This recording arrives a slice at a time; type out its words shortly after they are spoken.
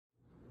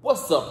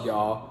What's up,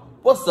 y'all?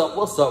 What's up,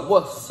 what's up,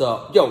 what's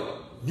up? Yo,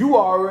 you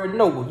already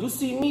know when you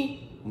see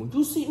me,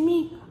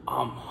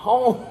 I'm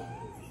home.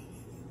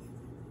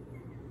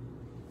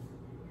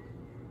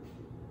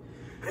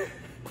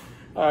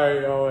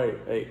 Alright, yo,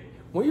 wait.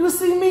 When you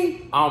see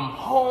me, I'm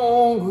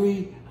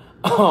hungry.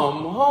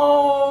 I'm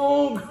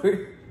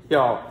hungry.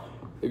 Y'all,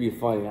 it'd be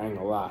funny, I ain't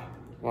gonna lie.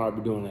 Why I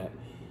be doing that?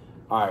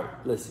 Alright,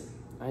 listen.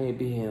 I ain't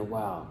been here in a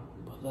while,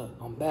 but look,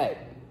 I'm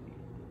back.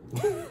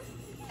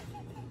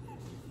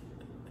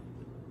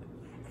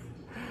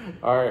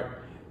 Alright,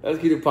 let's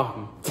get it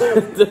popping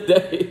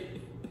today.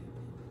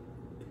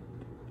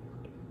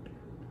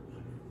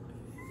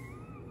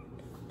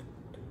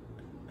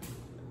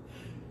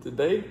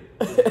 Today?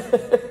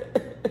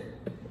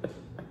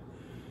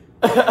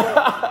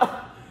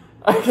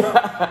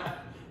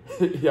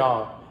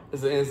 Y'all,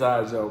 it's an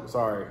inside joke,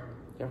 sorry.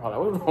 Y'all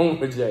probably like, what's wrong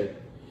with Jay?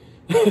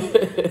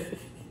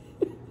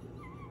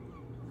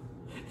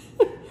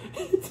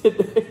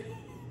 Today.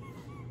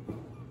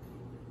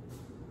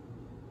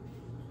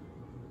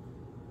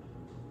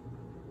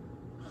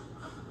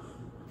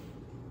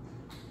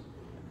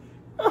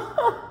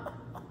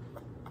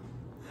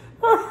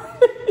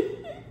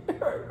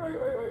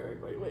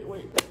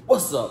 Wait.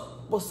 What's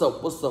up? What's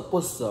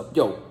up?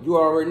 Yo, you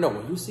already know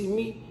when you see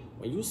me,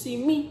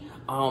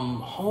 I'm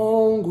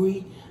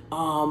hungry.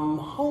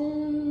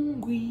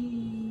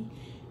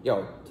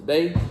 Yo,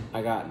 today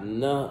I got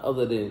none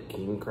other than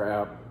king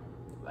crab,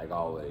 like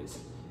always.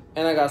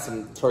 And I got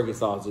some turkey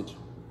sausage.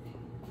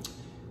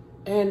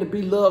 And the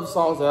beloved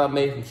sauce that I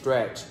made from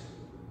scratch.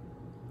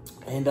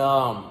 And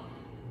I'm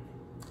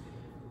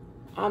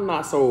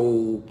not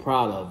so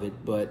proud of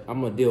it, but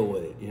I'm gonna deal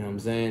with it. You know what I'm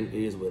saying? It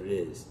is what it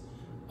is.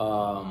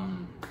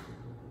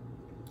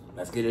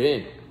 Let's get it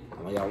in.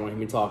 I know y'all want to hear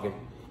me talking.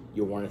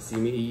 You want to see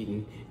me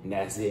eating, and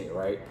that's it,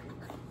 right?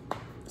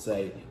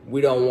 Say,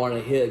 we don't want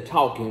to hear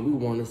talking. We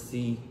want to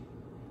see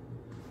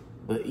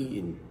the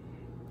eating.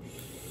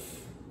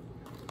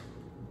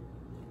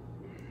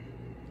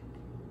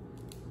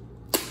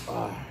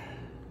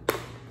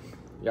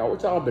 Y'all,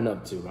 what y'all been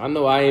up to? I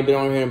know I ain't been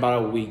on here in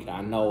about a week.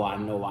 I know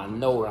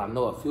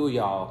a few of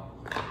y'all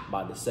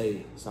about to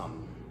say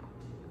something.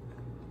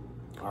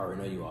 I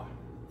already know you are.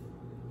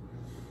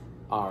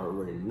 I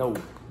already know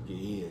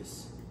you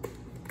is.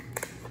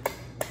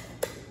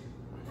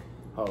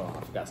 Hold on,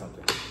 I forgot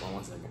something. Hold on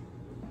 1 second.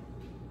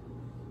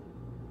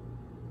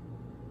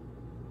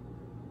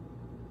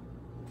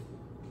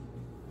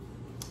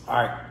 All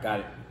right, got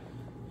it.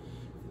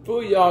 Few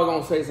of y'all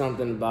gonna say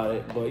something about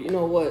it, but you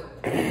know what?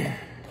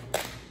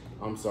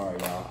 I'm sorry,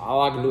 y'all.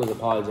 All I can do is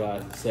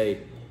apologize and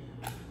say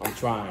I'm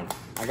trying.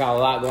 I got a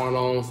lot going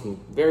on, some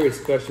very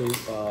special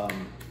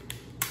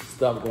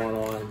stuff going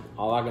on.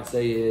 All I can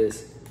say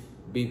is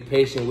be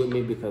patient with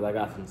me because I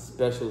got some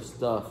special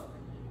stuff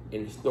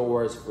in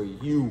stores for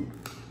you.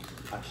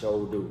 I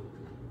sure do.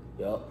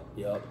 Yup,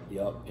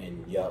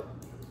 and yup.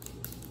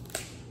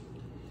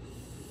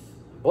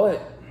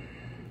 But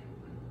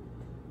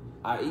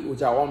I eat what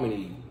y'all want me to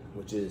eat,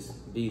 which is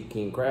beef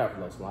king crab.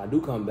 So when I do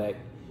come back,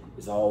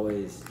 it's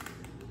always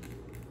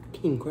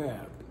king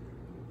crab.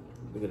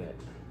 Look at that.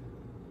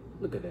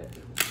 Look at that.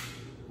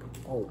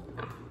 Oh,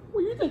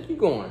 where you think you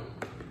going?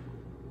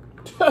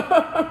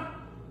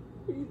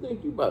 Where you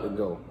think you about to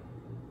go?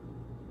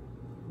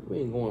 You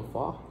ain't going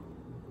far.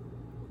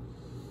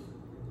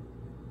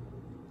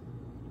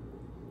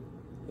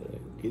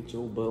 Get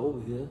your butt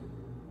over here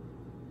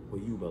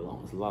where you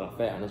belong. There's a lot of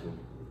fat on this one.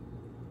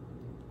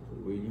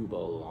 Where you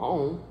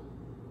belong?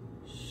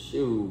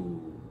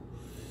 Shoot.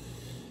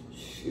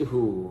 It's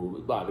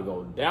about to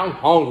go down. I'm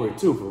hungry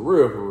too, for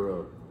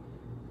real.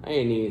 I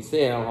ain't even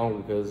saying I'm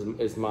hungry because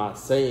it's my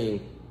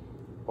saying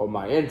or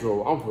my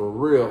intro. I'm for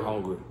real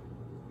hungry.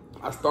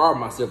 I starved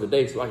myself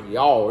today so I can eat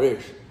all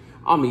this.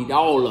 I'm eating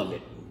all of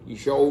it. You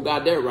sure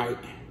got that right.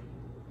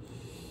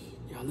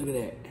 Y'all look at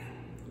that.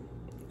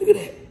 Look at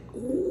that.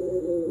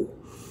 Ooh.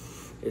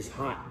 It's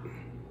hot.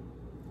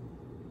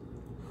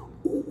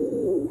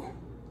 Ooh.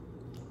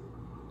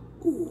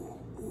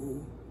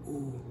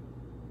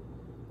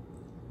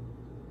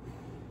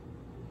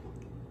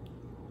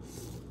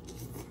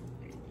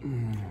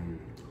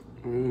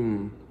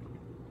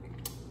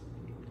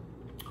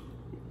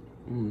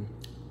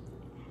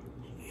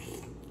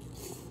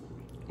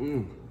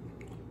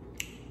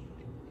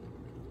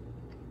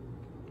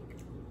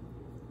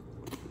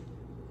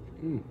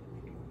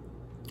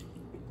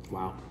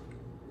 Wow.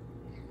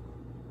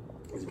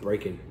 It's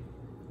breaking.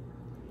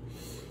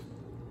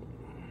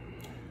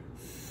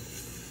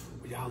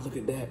 Y'all look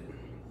at that.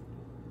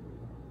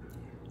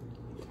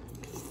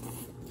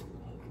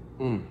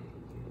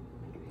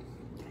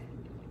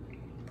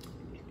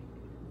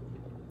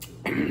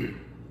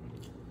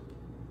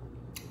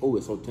 Oh,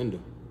 it's so tender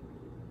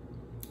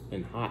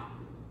and hot.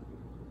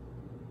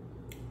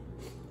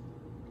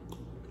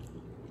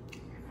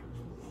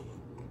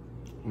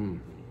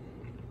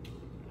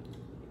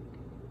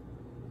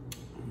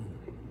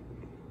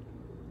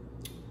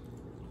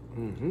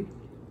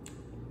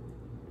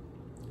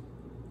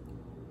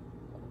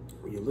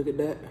 When you look at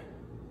that,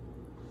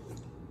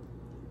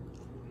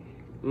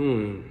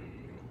 Y'all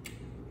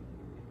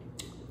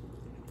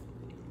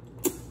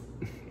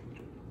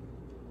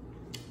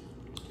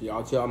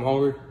tell I'm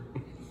hungry?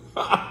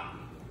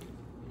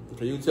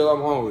 Can you tell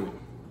I'm hungry?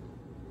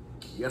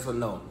 Yes or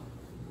no?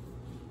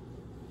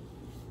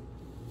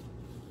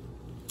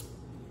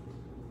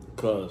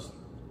 Cause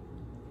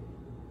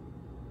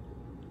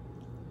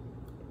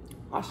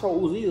I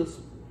sure is.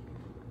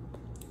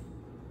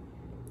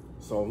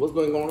 So what's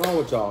been going on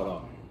with y'all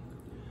though?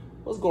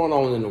 What's going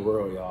on in the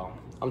world, y'all?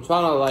 I'm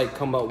trying to like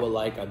come up with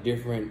like a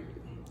different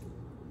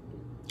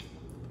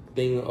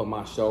thing of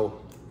my show,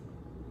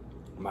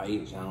 my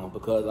eating channel,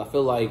 because I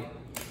feel like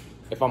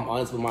if I'm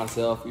honest with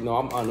myself, you know,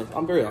 I'm honest.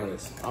 I'm very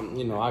honest.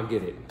 You know, I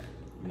get it.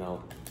 You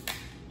know,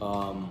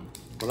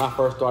 when I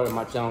first started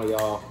my channel,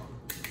 y'all,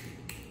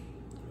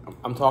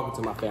 I'm talking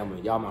to my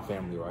family. Y'all, my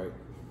family, right?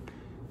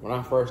 When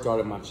I first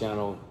started my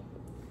channel,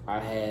 I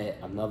had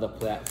another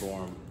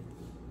platform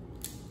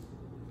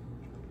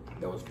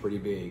that was pretty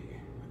big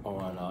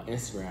on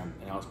Instagram,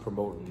 and I was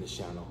promoting this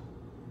channel,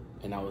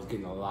 and I was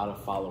getting a lot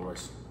of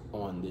followers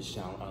on this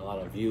channel, a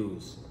lot of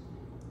views,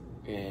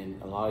 and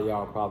a lot of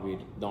y'all probably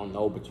don't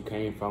know, but you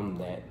came from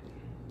that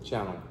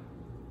channel.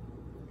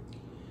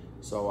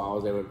 So I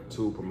was able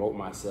to promote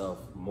myself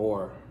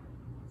more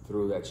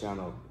through that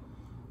channel,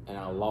 and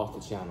I lost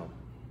the channel.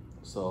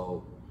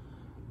 So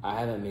I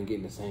haven't been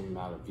getting the same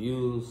amount of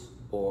views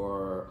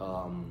or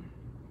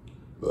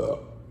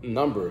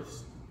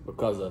numbers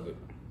because of it.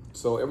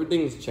 So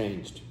everything's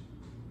changed.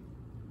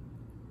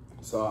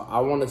 So I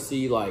want to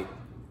see, like,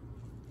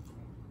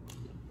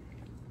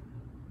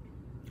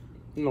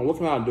 you know, what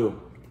can I do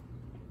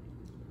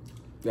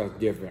that's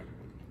different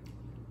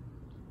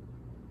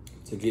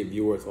to get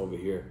viewers over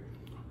here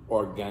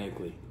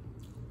organically?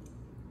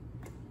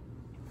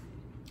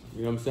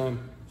 You know what I'm saying?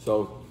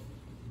 So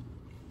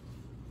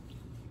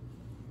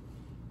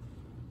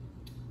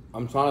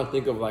I'm trying to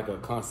think of like a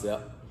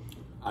concept.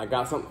 I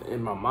got something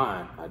in my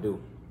mind, I do.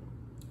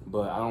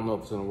 But I don't know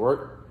if it's gonna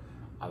work.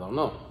 I don't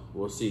know.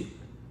 We'll see.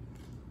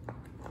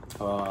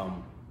 Let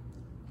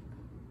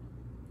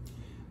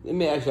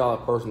me ask y'all a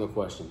personal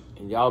question,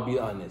 and y'all be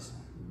honest.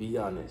 Be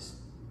honest.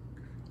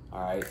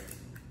 All right.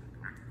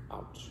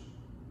 Ouch.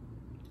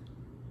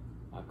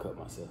 I cut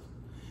myself.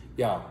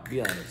 Y'all,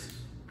 be honest.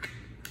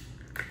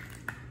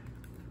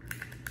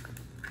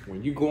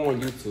 When you go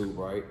on YouTube,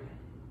 right?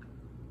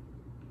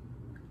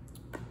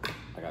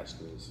 I got to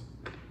squeeze.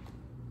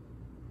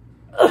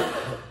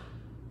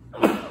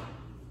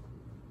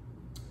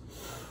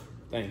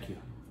 Thank you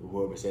for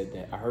whoever said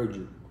that. I heard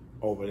you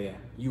over there.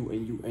 You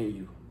and you and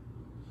you.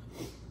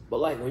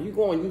 But like when you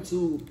go on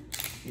YouTube,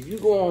 if you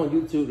go on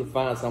YouTube to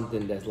find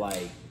something that's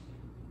like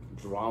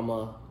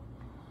drama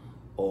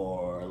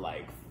or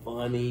like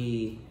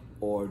funny,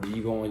 or do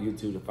you go on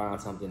YouTube to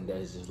find something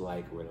that's just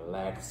like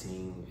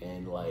relaxing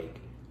and like,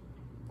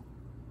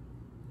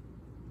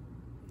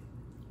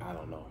 I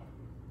don't know,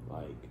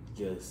 like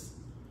just,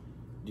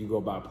 you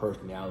go by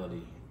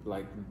personality?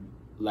 Like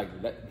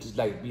that, just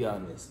like be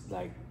honest.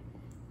 Like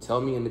tell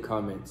me in the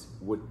comments,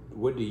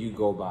 what do you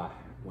go by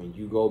when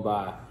you go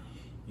by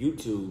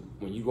YouTube?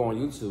 When you go on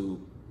YouTube,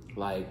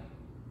 like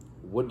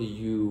what do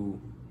you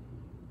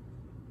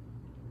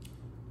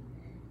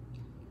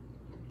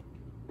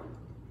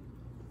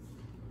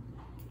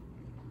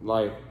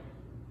like?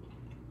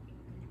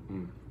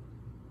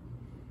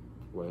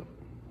 Well,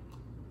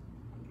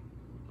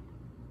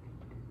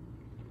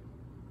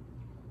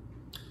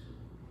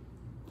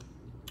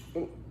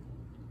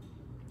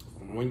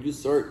 when you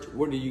search,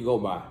 what do you go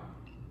by?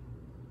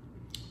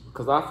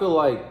 Because I feel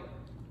like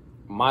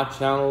my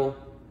channel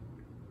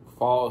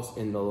falls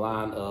in the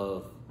line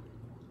of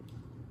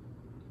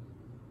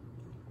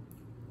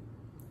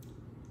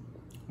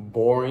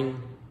boring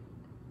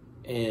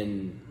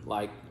and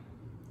like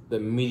the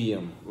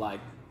medium, like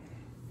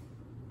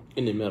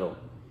in the middle.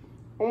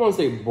 I don't want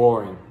to say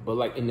boring, but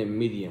like in the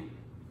medium.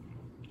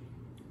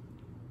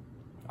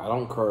 I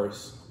don't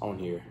curse on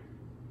here.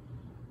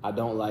 I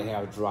don't like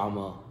have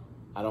drama.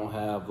 I don't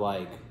have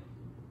like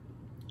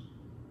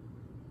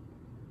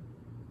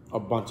a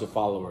bunch of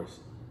followers.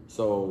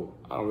 So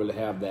I don't really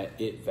have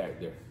that it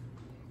factor.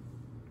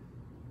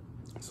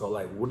 So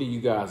like, what are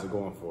you guys are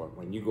going for?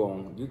 When you go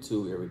on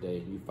YouTube every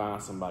day, you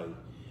find somebody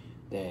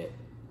that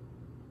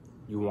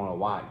you want to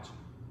watch.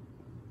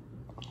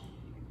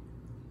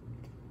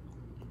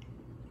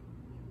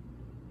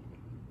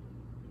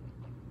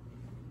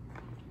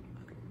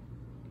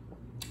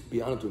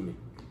 Be honest with me.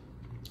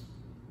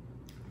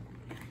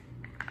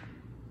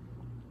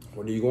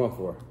 What are you going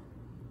for?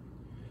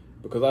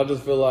 Because I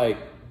just feel like,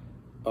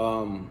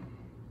 and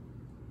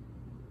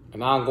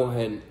I'll go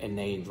ahead and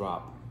name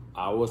drop.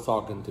 I was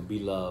talking to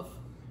B-Love.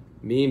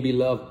 Me and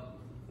B-Love,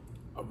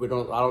 I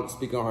don't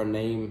speak on her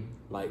name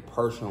like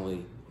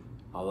personally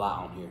a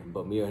lot on here,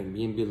 but me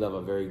and B-Love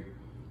are very,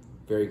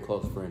 very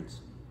close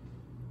friends.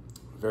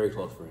 Very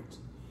close friends.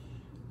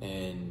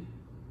 And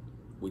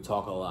we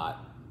talk a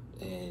lot.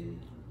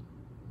 And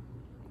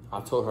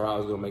I told her I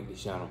was gonna make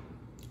this channel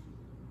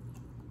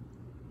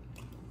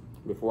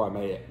before I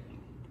made it.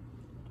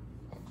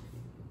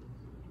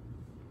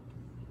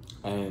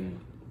 And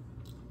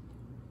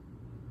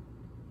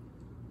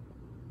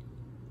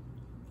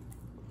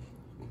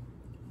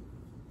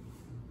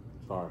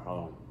sorry, hold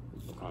on.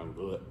 This is kind of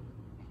good.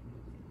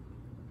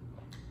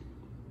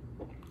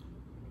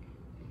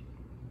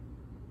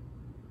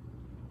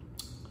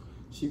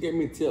 She gave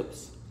me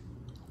tips,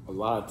 a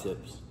lot of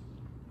tips.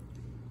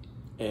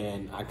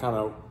 And I kind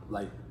of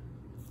like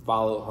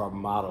followed her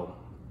model,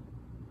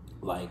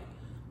 like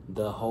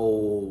the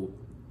whole,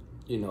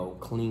 you know,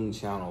 clean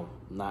channel.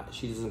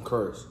 She doesn't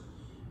curse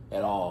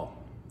at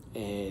all.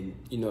 And,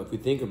 you know, if you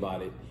think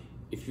about it,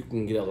 if you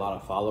can get a lot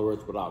of followers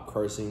without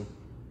cursing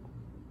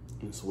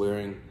and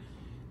swearing,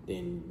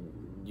 then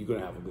you're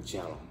gonna have a good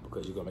channel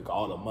because you're gonna make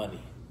all the money.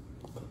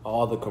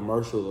 All the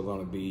commercials are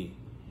gonna be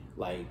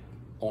like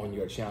on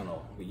your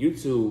channel. But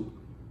YouTube,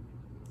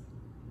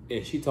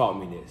 and she taught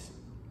me this,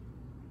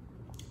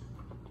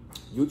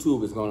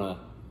 YouTube is gonna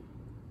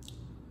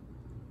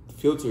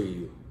filter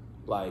you.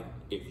 Like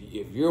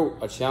if you're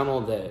a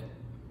channel that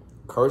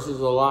curses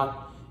a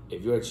lot,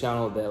 if you're a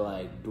channel that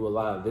like do a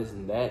lot of this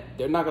and that,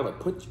 they're not gonna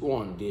put you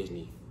on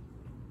Disney,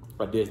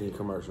 a Disney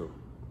commercial.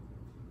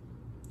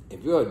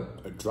 If you're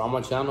a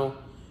drama channel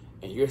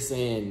and you're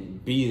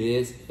saying be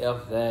this,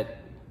 F that,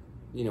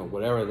 you know,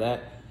 whatever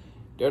that,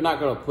 they're not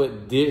gonna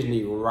put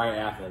Disney right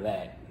after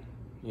that.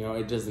 You know,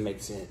 it doesn't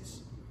make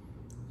sense.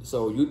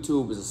 So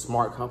YouTube is a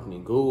smart company.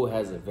 Google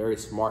has a very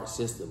smart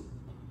system.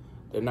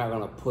 They're not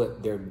gonna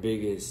put their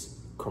biggest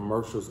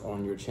commercials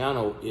on your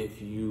channel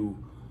if you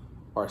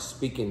are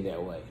speaking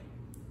that way.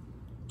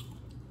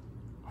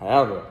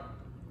 However,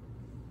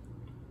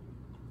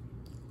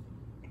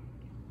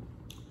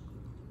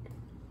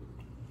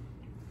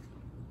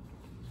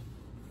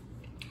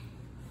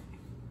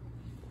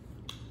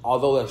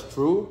 although that's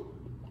true,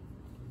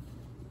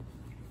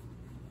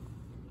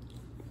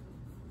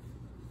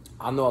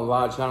 I know a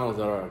lot of channels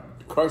that are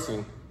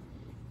cursing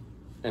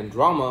and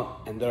drama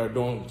and that are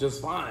doing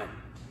just fine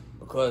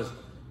because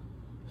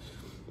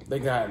they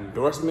got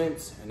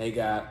endorsements and they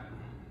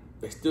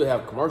still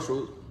have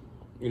commercials,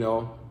 you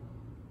know,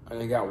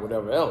 and they got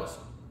whatever else.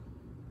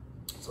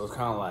 So it's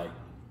kind of like,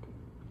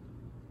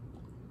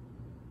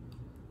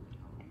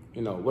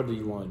 you know, what do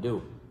you want to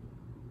do?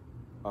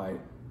 Like,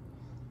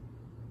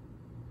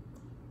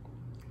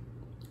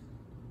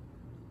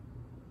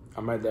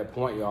 I'm at that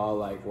point, y'all,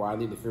 like, where I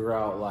need to figure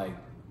out, like,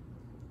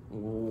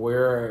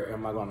 where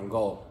am I gonna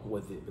go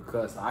with it?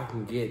 Because I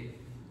can get,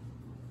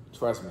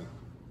 trust me,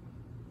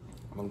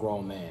 I'm a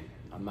grown man.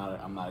 I'm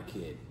not a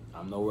kid.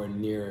 I'm nowhere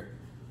near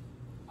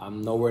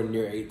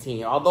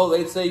 18. Although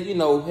they say, you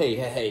know,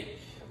 hey,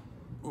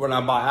 when I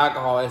buy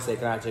alcohol, they say,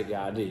 can I check your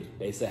ID?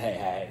 They say,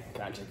 hey,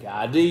 can I check your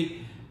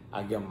ID?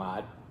 I give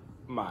my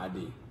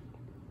ID.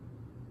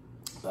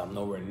 But I'm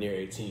nowhere near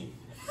 18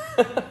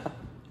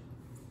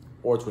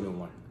 or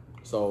 21.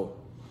 So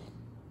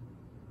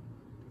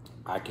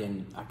I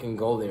can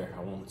go there if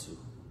I want to.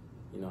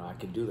 You know, I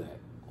can do that.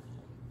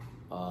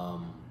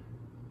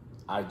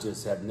 I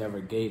just have never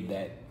gave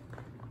that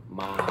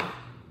my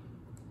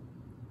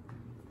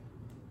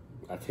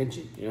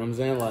attention. You know what I'm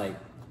saying? Like,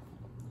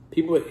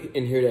 people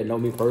in here that know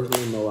me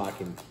personally know I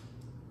can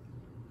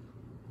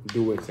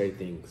do and say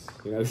things.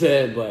 You know what I'm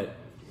saying? But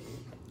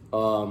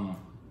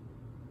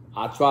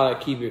I try to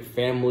keep it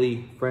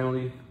family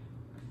friendly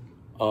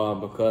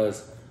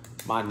because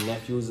my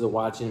nephews are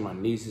watching, my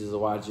nieces are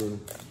watching.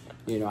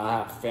 You know, I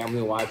have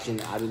family watching.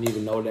 I didn't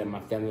even know that my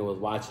family was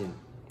watching.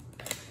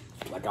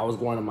 Like, I was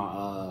going to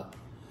my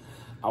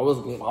I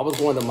went to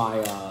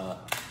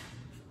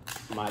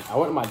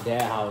my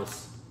dad's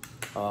house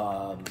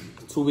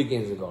 2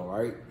 weekends ago,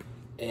 right?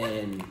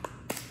 And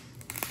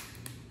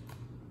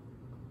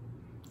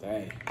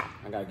dang,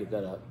 I gotta get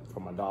that up for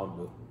my dog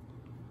boo.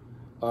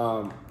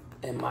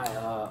 And my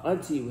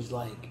auntie was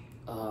like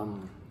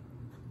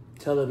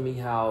telling me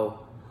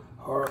how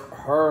her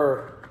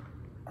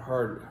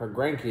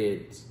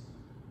grandkids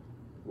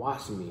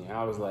watch me. And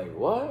I was like,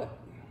 what?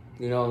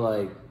 You know,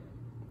 like,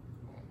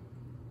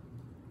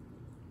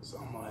 so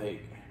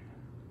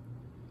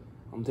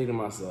I'm thinking to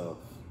myself,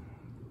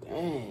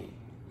 dang.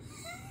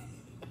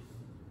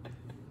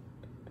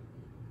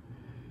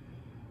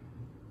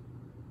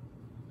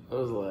 I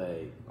was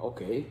like,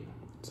 okay.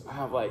 So I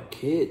have like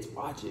kids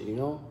watch it, you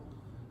know?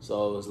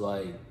 So it was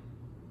like,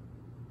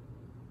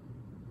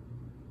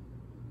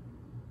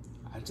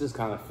 I just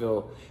kind of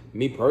feel,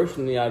 me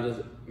personally, I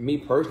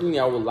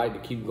would like to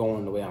keep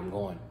going the way I'm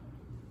going.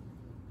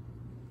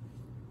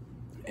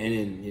 And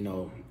then, you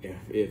know,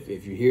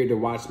 if you're here to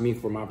watch me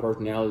for my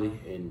personality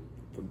and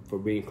for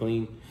being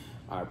clean,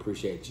 I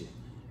appreciate you.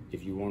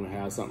 If you want to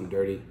have something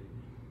dirty,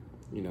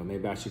 you know,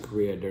 maybe I should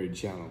create a dirty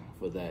channel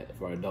for that,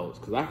 for adults.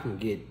 Because I can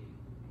get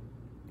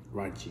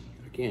raunchy,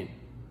 again,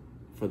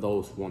 for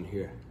those who want to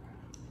hear.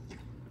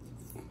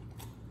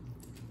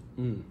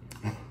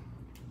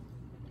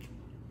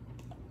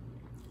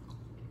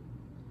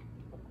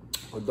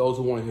 For those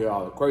who want to hear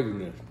all the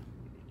craziness.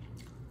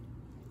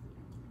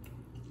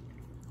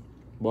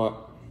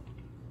 But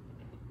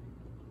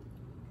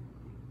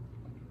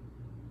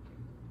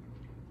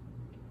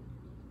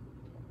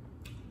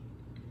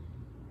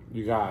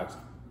you guys,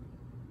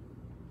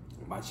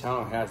 my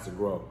channel has to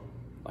grow.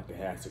 Like it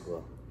has to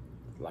grow.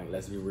 Like,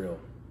 let's be real.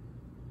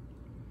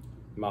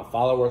 My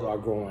followers are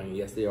growing,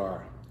 yes they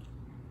are.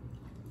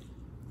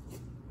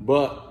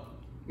 But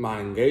my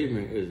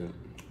engagement isn't.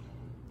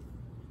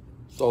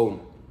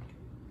 So,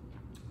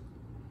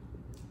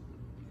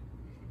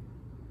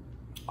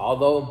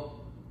 although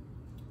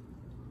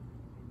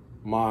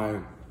my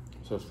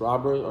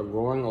subscribers are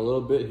growing a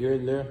little bit here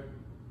and there,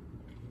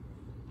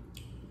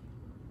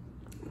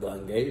 the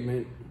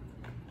engagement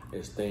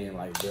is staying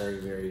like very,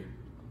 very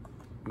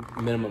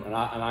minimum. And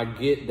I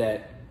get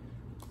that,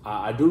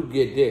 I do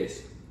get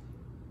this,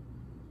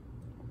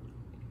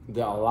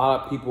 that a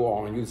lot of people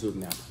are on YouTube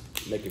now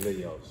making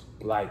videos.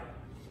 Like,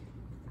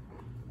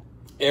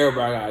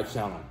 everybody got a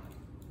channel.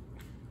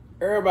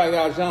 Everybody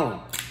got a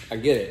channel. I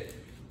get it.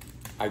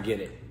 I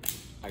get it.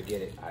 I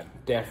get it. I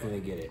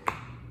definitely get it.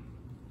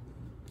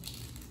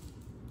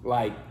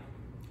 Like,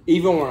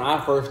 even when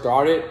I first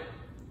started,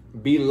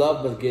 B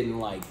Love was getting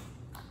like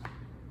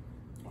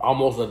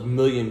almost 1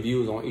 million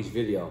views on each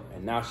video,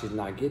 and now she's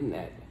not getting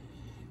that.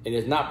 And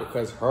it's not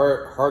because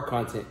her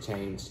content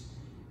changed,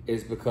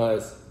 it's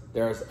because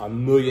there's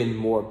 1 million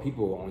more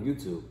people on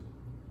YouTube.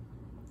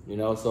 You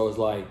know, so it's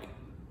like,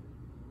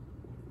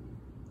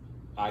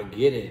 I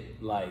get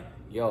it. Like,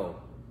 yo,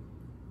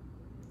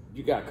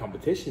 you got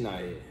competition out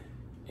here,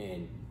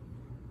 and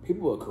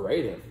people are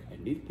creative,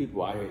 and these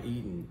people out here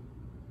eating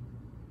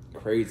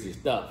crazy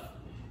stuff.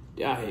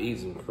 They out here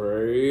eating some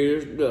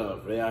crazy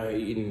stuff. They out here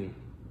eating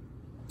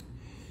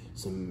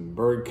some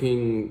Burger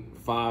King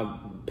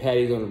 5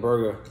 patties on a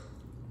burger.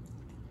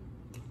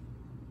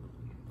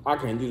 I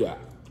can't do that.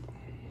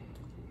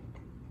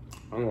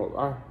 I ain't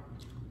gonna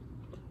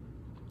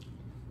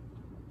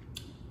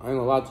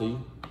lie to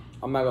you.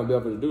 I'm not gonna be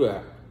able to do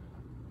that.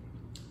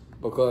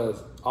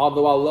 Because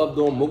although I love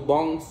doing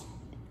mukbangs,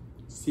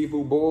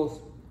 seafood bowls,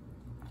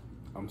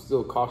 I'm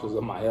still cautious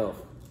of my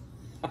health.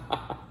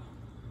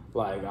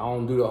 Like, I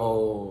don't do the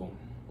whole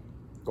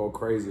go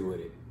crazy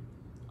with it.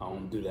 I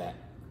don't do that.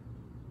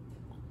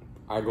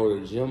 I go to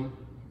the gym,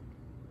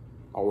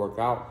 I work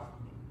out,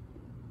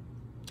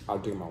 I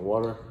drink my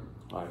water.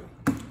 Like,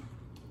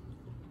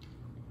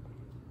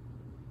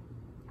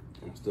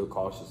 I'm still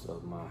cautious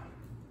of my,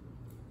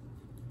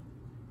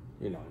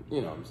 you know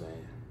what I'm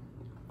saying.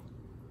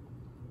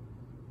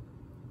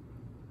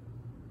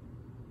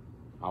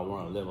 I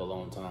want to live a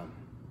long time.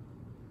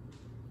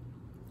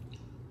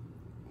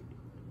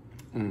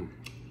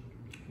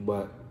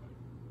 But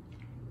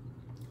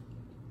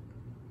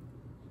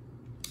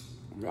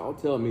y'all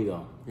tell me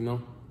though, you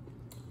know,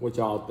 what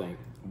y'all think.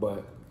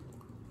 But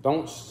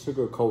don't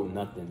sugarcoat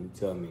nothing. You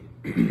tell me.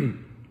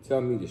 Tell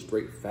me the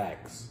straight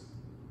facts.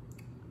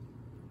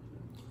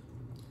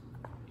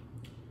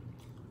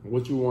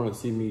 What you want to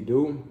see me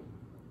do?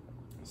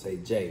 Say,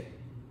 Jay,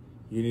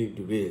 you need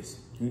to do this.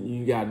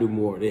 You gotta do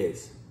more of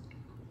this.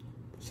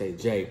 Say,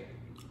 Jay,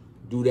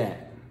 do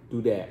that.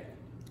 Do that.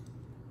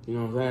 You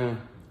know what I'm saying?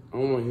 I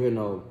don't want to hear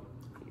no,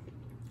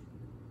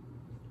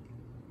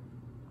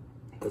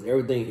 because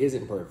everything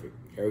isn't perfect.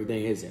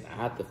 Everything isn't.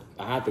 I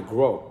have to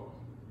grow.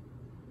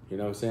 You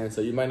know what I'm saying?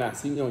 So you might not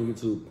see me on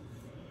YouTube.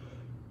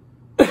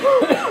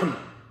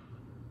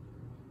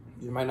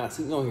 You might not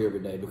see me on here every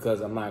day because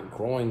I'm not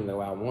growing the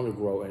way I want to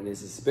grow, and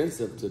it's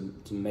expensive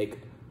to make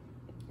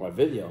a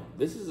video.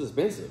 This is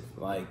expensive.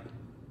 Like,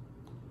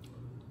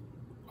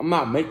 I'm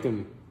not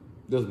making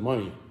this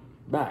money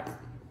back.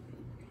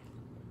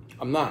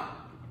 I'm not.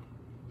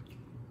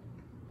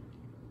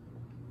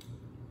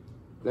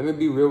 Let me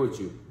be real with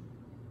you.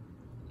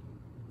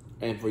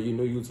 And for you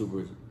new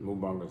YouTubers,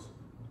 mukbangers,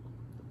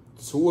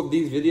 2 of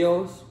these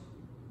videos,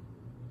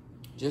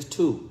 just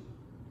 2.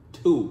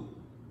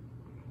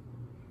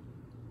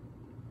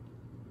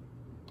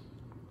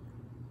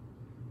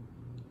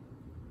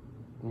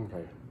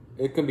 Okay.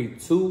 It can be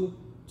 2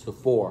 to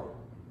 4.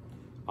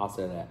 I'll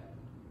say that.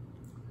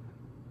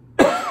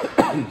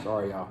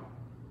 Sorry, y'all.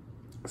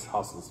 This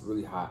house is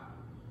really hot.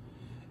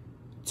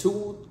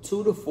 2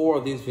 to 4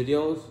 of these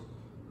videos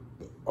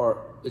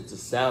it's a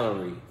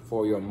salary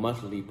for your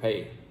monthly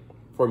pay.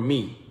 For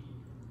me.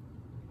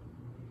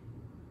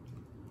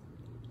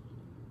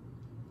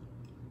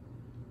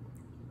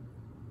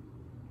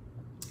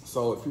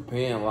 So if you're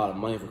paying a lot of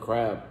money for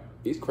crab,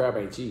 these crab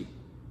ain't cheap.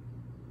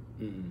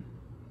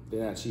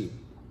 They're not cheap.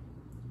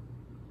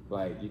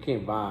 Like, you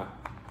can't buy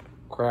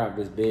crab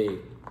this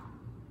big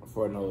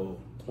for no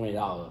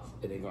 $20.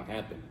 It ain't gonna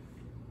happen.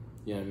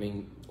 You know what I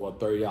mean? Or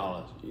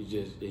 $30.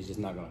 It's just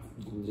not gonna.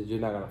 You're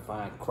not gonna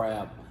find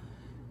crab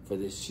for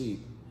this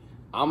cheap.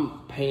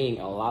 I'm paying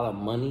a lot of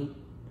money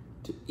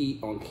to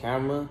eat on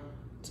camera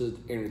to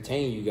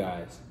entertain you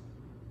guys.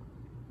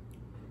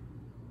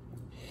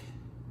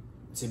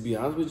 To be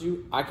honest with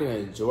you, I can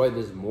enjoy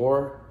this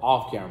more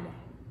off camera.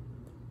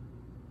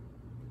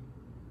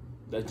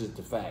 That's just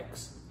the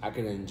facts. I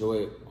can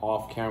enjoy it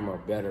off camera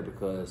better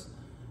because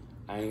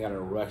I ain't gotta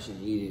rush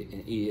and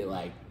eat it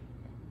like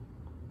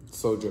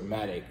so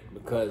dramatic,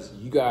 because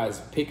you guys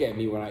pick at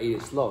me when I eat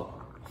it slow.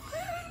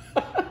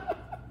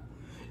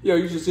 Yo,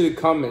 you should see the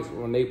comments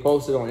when they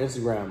post it on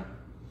Instagram.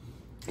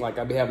 Like,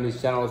 I be having these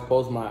channels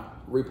repost my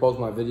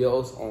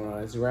videos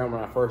on Instagram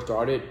when I first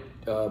started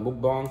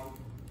Mukbang.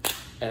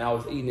 And I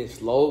was eating it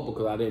slow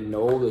because I didn't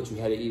know that you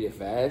had to eat it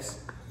fast.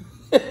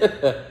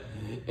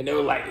 And they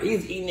were like,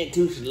 he's eating it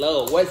too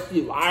slow. Why is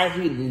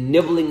he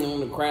nibbling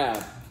on the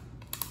crab?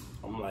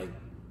 I'm like,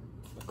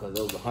 because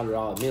it was a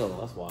 $100 meal,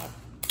 that's why.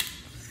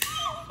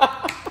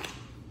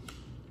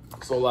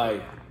 So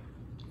like,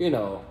 you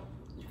know,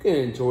 you can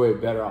enjoy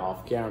it better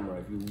off camera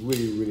if you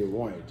really, really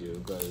wanted to,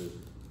 because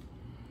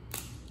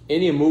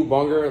any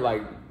mukbanger,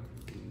 like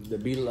the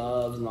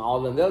B-Loves and all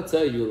of them, they'll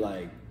tell you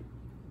like,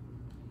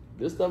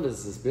 this stuff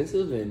is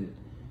expensive and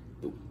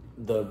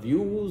the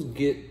views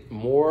get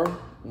more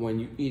when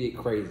you eat it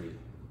crazy.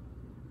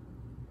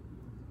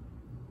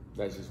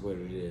 That's just what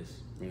it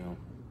is, you know.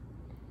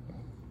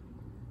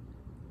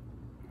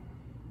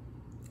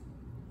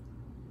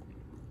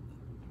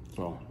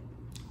 So,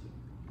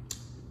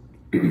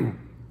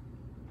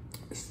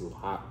 it's too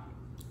hot.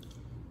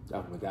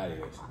 That's what that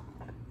is.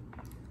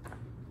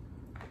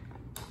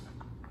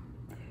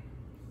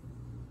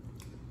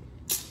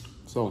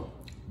 So,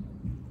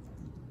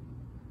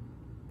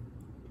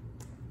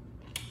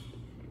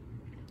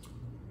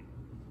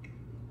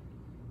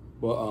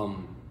 well,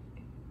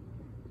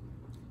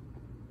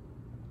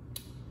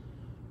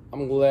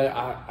 I'm glad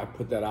I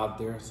put that out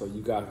there so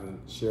you guys can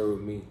share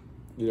with me,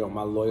 you know,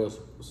 my loyal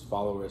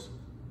followers.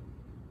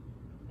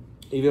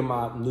 Even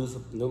my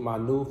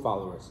new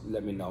followers,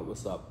 let me know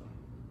what's up.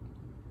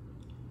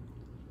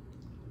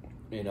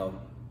 You know,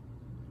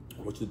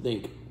 what you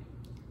think.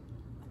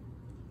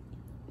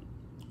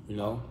 You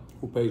know,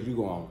 who page you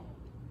go on?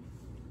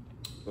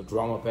 The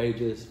drama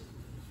pages,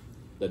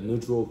 the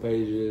neutral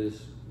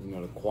pages, you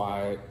know, the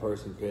quiet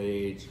person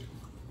page.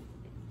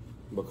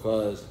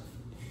 Because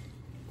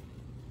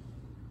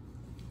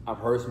I've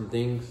heard some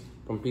things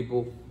from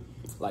people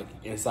like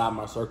inside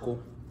my circle.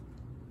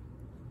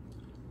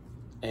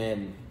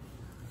 And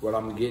what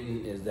I'm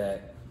getting is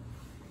that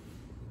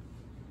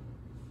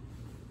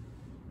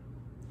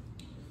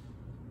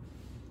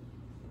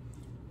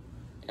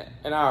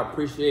and I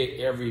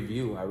appreciate every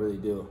view, I really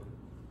do.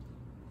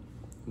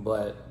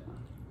 But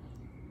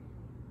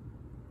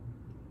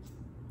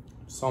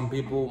some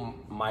people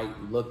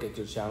might look at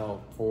your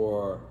channel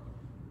for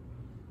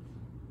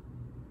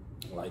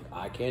like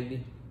eye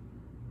candy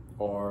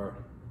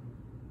or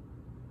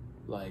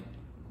like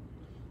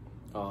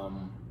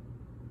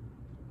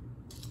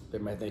they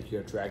might think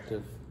you're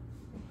attractive,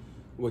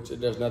 which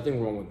there's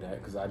nothing wrong with that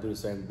because I do the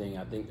same thing.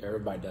 I think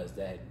everybody does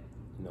that.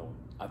 You know,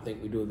 I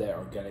think we do that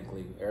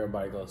organically.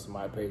 Everybody goes to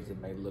my page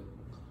that may look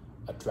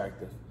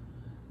attractive,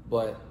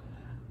 but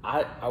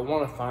I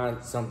want to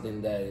find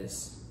something that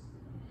is.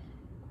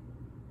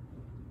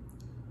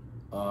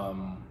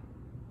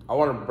 I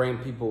want to bring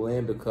people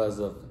in because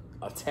of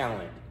a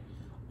talent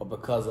or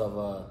because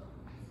of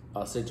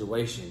a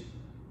situation,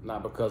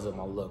 not because of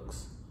my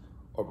looks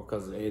or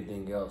because of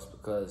anything else,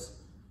 because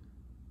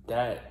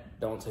that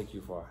don't take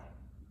you far.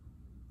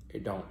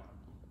 It don't.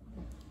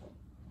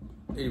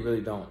 It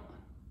really don't.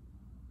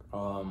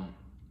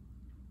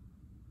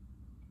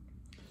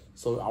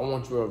 So I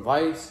want your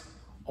advice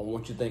on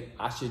what you think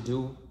I should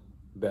do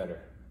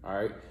better, all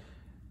right?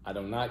 I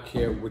do not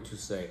care what you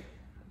say.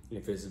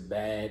 If it's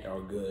bad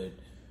or good,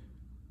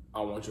 I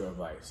want your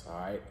advice, all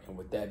right? And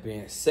with that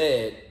being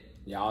said,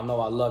 y'all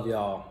know I love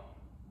y'all.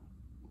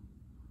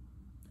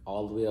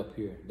 All the way up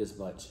here, this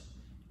much.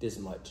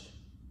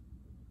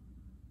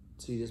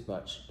 See, this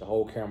much, the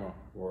whole camera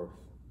worth.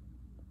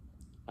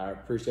 I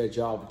appreciate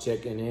y'all for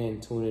checking in,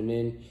 tuning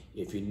in.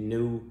 If you're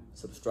new,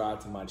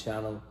 subscribe to my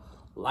channel.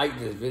 Like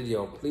this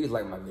video, please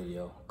like my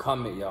video.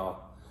 Comment,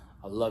 y'all.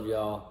 I love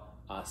y'all.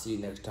 I'll see you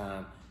next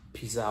time.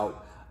 Peace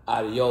out.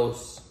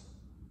 Adios.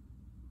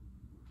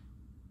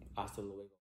 Hasta luego.